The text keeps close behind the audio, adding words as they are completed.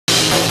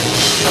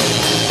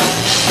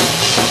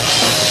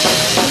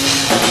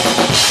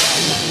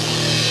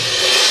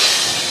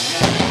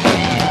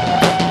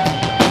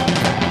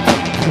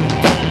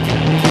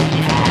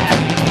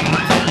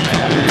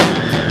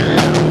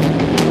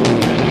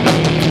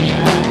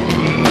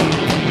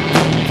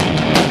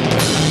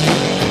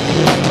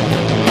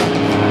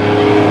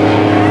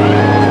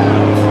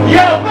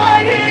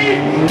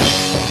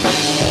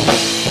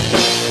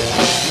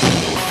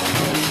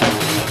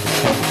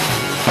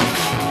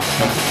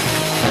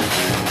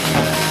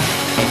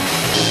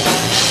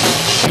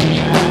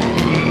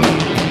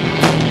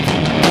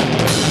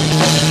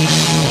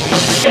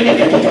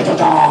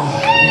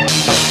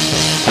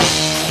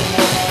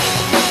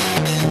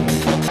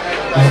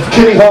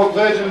Kittyhawk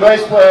virgin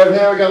bass player over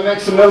here. We got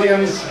Max Gillard.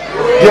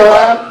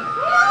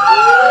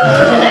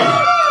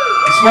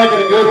 Let's make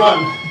it a good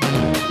one.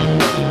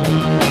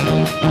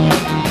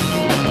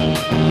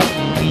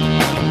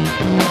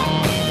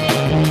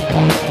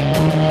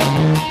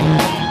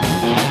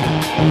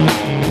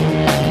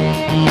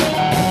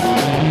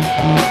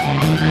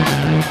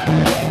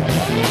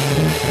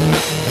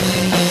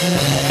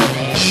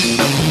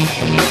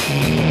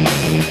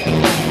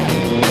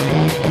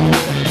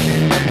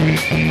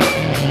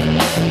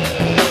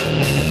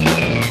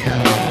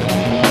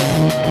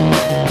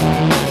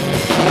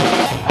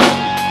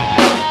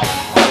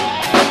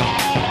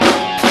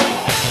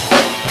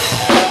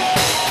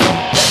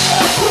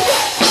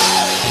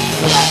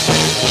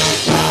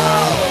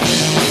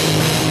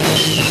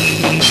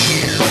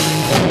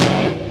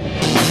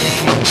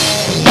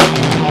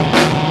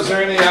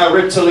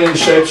 Reptilian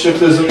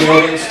shapeshifters in the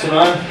audience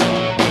tonight.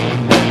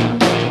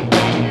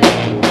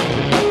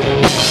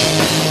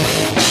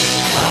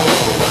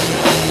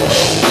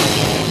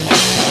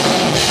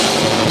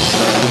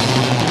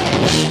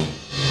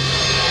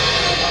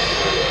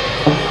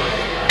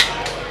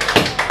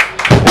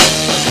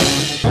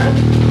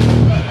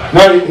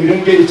 No, he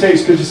didn't get your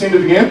text. Could you send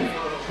it again?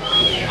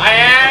 I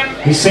am.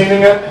 He's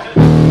sending it.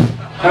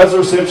 How's the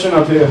reception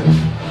up here?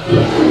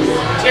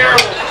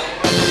 Terrible.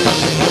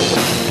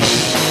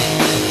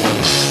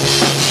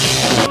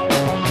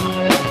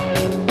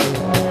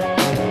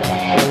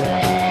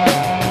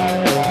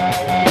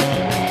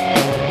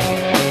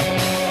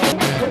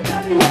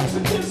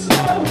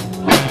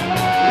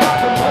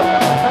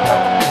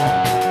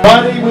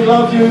 Buddy, we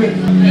love you.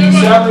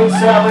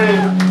 Sally,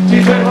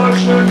 DJ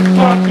Lotion,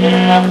 fuck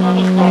yeah,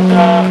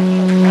 motherfucker.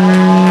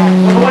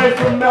 All the way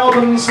from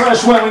Melbourne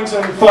 /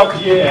 Wellington,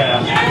 fuck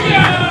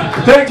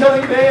yeah. Don't tell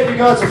him there, you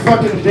guys are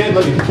fucking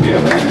deadly.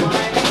 Yeah, man.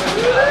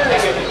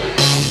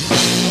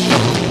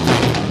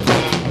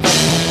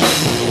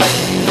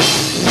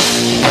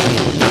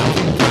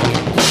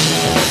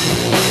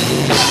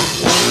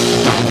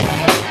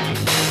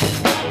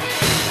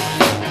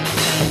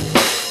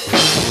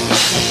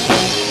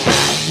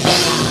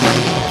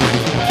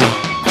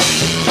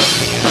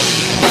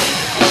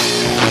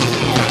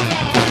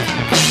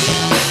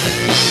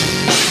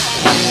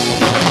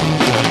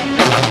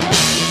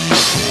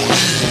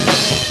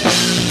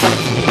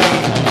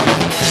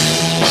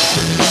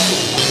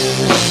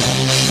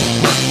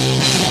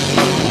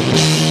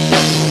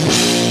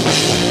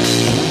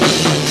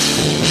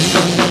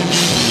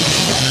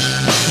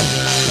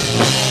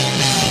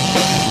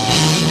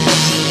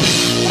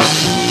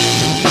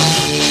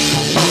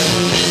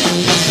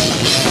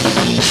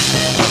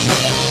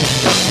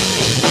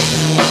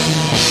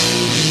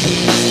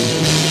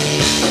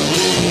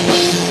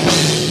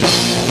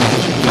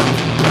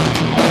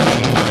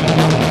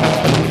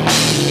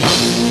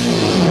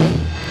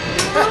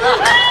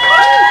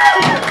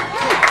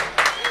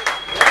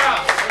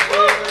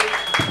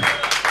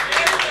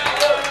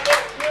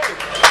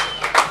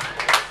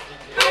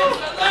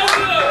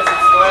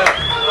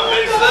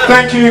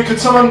 Thank you. Could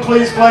someone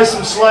please play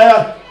some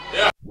Slayer?